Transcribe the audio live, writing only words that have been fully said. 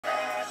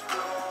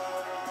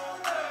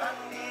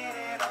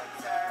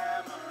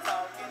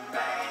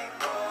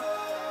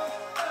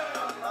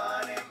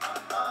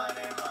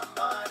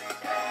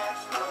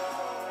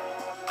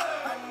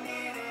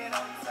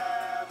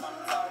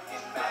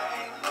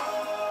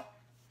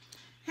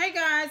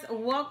guys,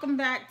 welcome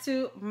back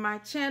to my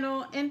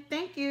channel, and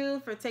thank you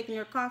for taking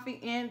your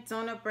coffee and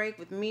donut break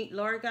with me,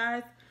 Lori.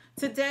 Guys,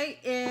 today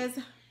is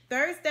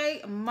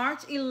Thursday,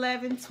 March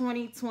 11,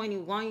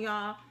 2021,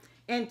 y'all,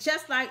 and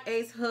just like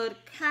Ace Hood,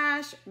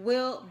 cash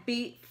will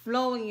be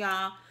flowing,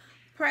 y'all.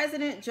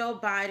 President Joe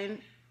Biden,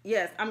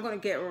 yes, I'm going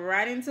to get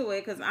right into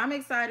it because I'm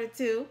excited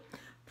too.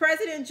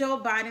 President Joe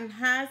Biden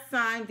has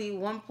signed the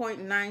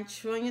 $1.9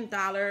 trillion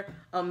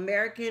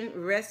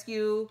American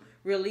Rescue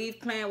Relief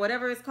Plan,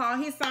 whatever it's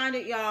called. He signed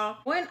it, y'all.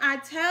 When I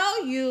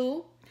tell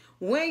you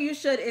when you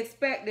should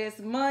expect this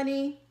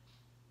money,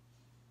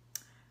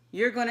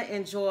 you're going to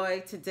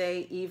enjoy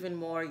today even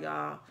more,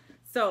 y'all.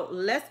 So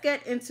let's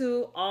get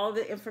into all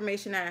the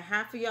information that I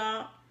have for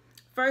y'all.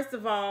 First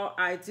of all,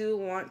 I do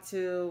want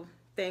to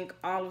thank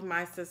all of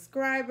my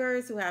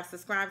subscribers who have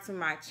subscribed to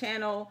my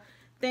channel.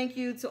 Thank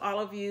you to all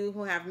of you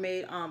who have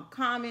made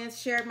comments,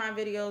 shared my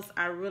videos.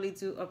 I really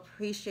do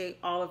appreciate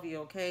all of you,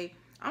 okay?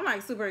 I'm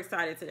like super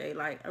excited today,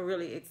 like I'm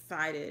really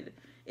excited.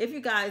 If you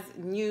guys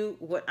knew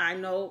what I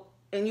know,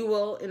 and you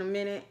will in a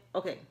minute,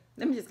 okay,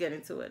 let me just get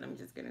into it.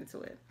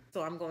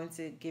 So I'm going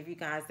to give you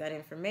guys that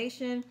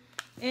information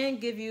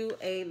and give you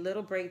a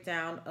little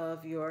breakdown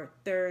of your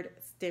third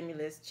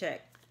stimulus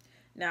check.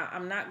 Now,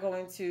 I'm not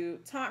going to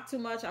talk too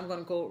much. I'm going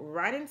to go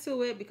right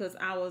into it because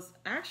I was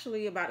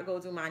actually about to go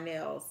do my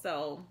nails.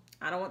 So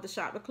I don't want the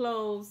shop to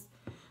close.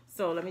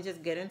 So let me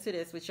just get into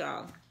this with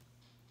y'all.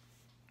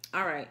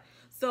 All right.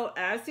 So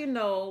as you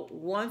know,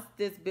 once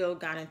this bill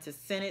got into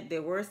Senate,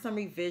 there were some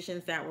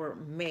revisions that were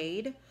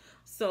made.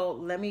 So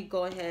let me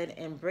go ahead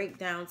and break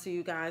down to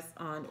you guys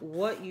on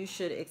what you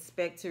should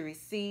expect to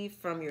receive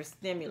from your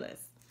stimulus.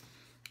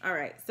 All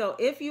right. So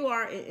if you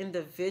are an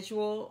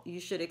individual, you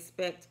should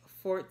expect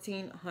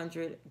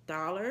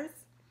 $1,400.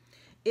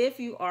 If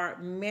you are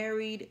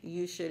married,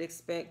 you should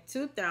expect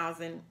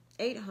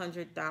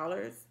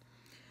 $2,800.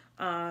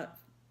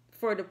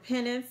 For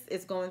dependents,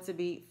 it's going to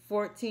be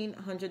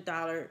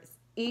 $1,400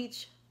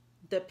 each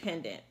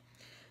dependent.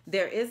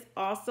 There is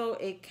also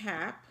a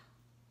cap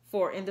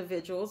for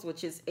individuals,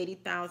 which is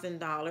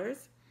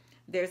 $80,000.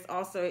 There's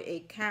also a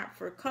cap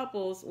for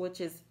couples,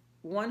 which is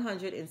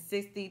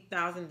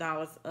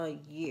 $160,000 a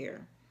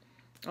year.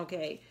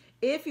 Okay.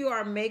 If you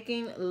are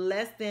making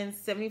less than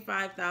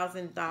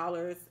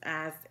 $75,000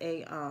 as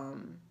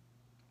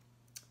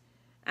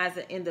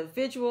an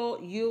individual,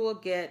 you will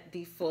get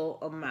the full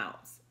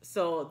amounts.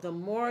 So the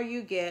more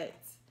you get,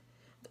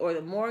 or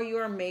the more you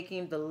are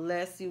making, the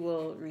less you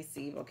will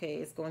receive. Okay,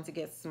 it's going to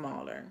get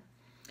smaller.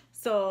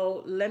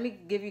 So let me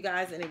give you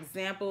guys an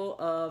example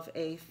of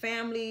a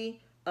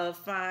family of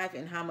 5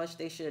 and how much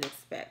they should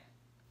expect.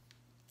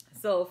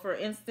 So for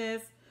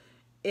instance,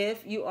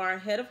 if you are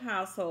head of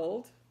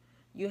household,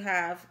 you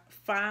have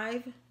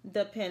 5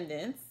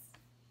 dependents.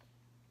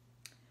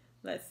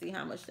 Let's see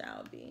how much that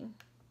would be.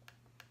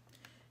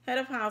 Head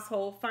of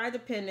household, 5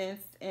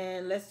 dependents,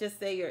 and let's just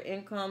say your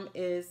income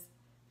is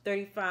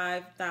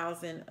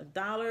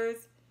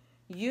 $35,000.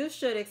 You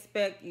should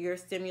expect your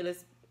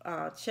stimulus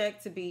check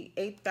to be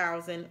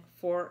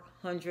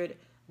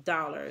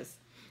 $8,400.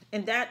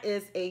 And that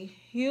is a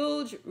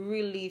huge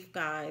relief,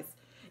 guys,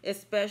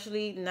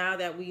 especially now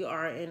that we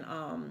are in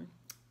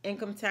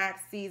income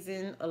tax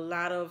season. A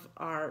lot of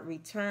our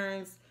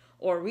returns,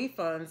 or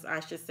refunds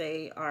I should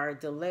say, are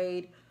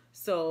delayed.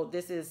 So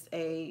this is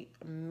a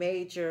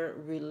major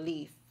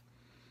relief.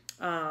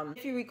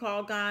 If you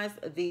recall, guys,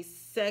 the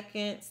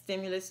second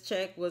stimulus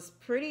check was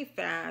pretty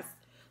fast.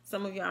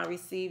 Some of y'all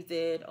received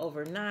it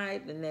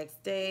overnight, the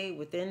next day,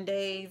 within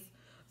days.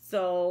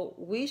 So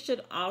we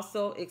should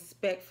also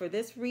expect for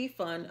this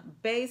refund,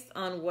 based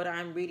on what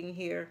I'm reading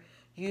here,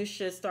 you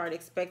should start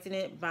expecting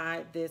it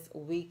by this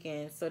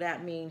weekend. So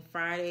that means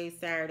Friday,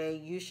 Saturday,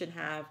 you should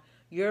have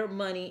your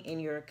money in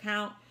your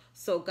account.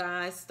 So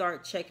guys,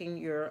 start checking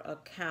your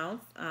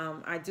accounts.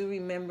 I do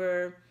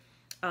remember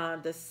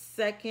the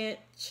second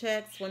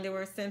checks, when they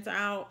were sent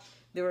out,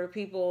 there were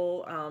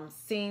people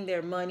seeing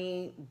their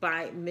money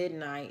by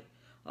midnight.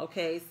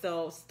 Okay,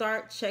 so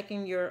start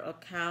checking your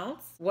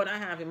accounts. What I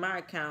have in my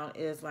account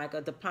is like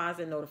a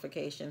deposit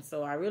notification.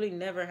 So I really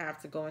never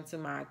have to go into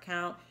my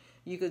account.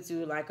 You could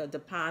do like a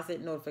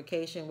deposit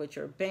notification with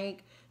your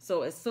bank.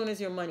 So as soon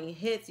as your money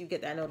hits, you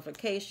get that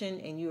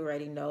notification and you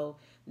already know.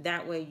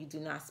 That way you do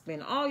not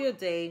spend all your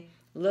day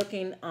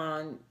looking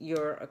on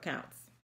your accounts.